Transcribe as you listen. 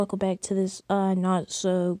Welcome back to this not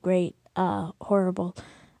so great horrible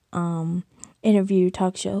interview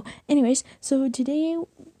talk show. Anyways, so today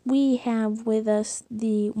we have with us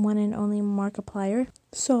the one and only Markiplier.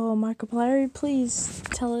 So Markiplier, please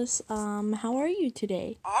tell us how are you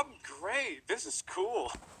today? I'm great. This is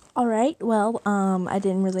cool. All right. Well, I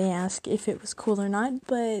didn't really ask if it was cool or not,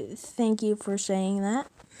 but thank you for saying that.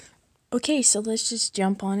 Okay, so let's just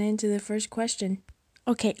jump on into the first question.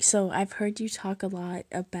 Okay, so I've heard you talk a lot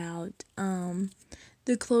about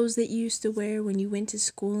the clothes that you used to wear when you went to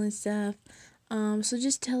school and stuff. So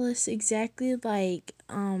just tell us exactly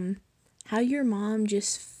how your mom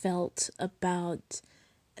just felt about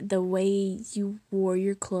the way you wore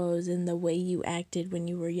your clothes and the way you acted when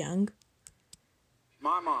you were young.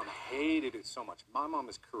 My mom hated it so much. My mom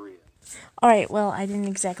is Korean. Alright, well, I didn't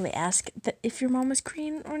exactly ask if your mom was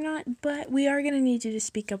Korean or not, but we are going to need you to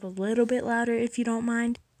speak up a little bit louder if you don't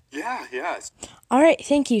mind. Yeah. Alright,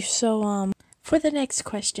 thank you. So, for the next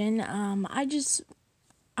question,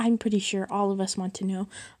 I'm pretty sure all of us want to know,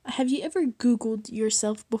 have you ever Googled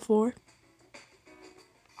yourself before?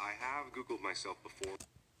 I have Googled myself before.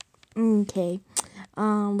 Okay,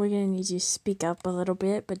 we're going to need you to speak up a little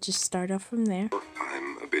bit, but just start off from there.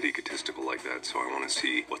 I'm a bit egotistical like that, so I want to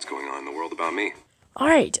see what's going on in the world about me.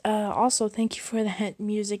 Alright, also thank you for that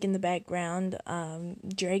music in the background,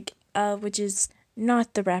 Drake, which is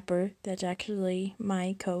not the rapper, that's actually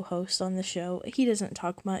my co-host on the show. He doesn't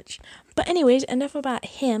talk much. But anyways, enough about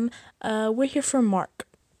him, we're here for Mark.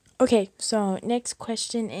 Okay, so next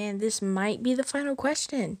question, and this might be the final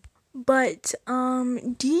question. But,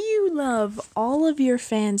 do you love all of your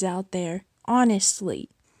fans out there, honestly?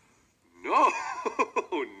 No,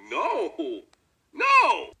 no.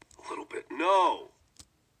 A little bit. No,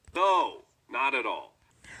 not at all.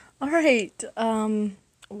 Alright,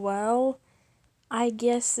 well, I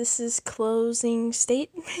guess this is closing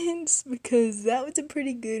statements because that was a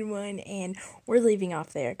pretty good one, and we're leaving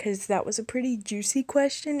off there because that was a pretty juicy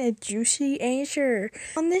question, a juicy answer.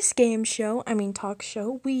 On this talk show,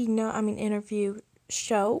 interview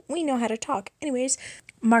show, we know how to talk. Anyways,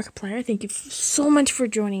 Markiplier, thank you so much for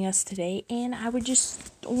joining us today, and I would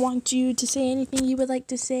just want you to say anything you would like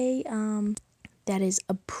to say, that is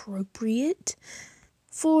appropriate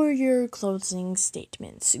for your closing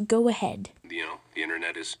statements. Go ahead. You know, the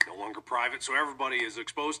internet is no longer private, so everybody is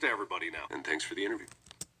exposed to everybody now. And thanks for the interview.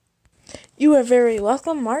 You are very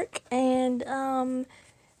welcome, Mark. And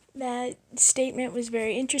that statement was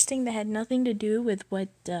very interesting. That had nothing to do with what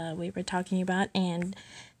we were talking about, and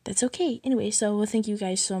that's okay. Anyway, so thank you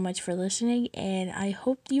guys so much for listening, and I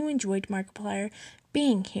hope you enjoyed Markiplier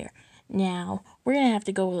being here. Now, we're going to have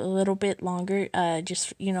to go a little bit longer,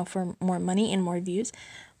 for more money and more views.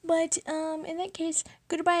 But, in that case,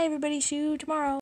 goodbye, everybody. See you tomorrow.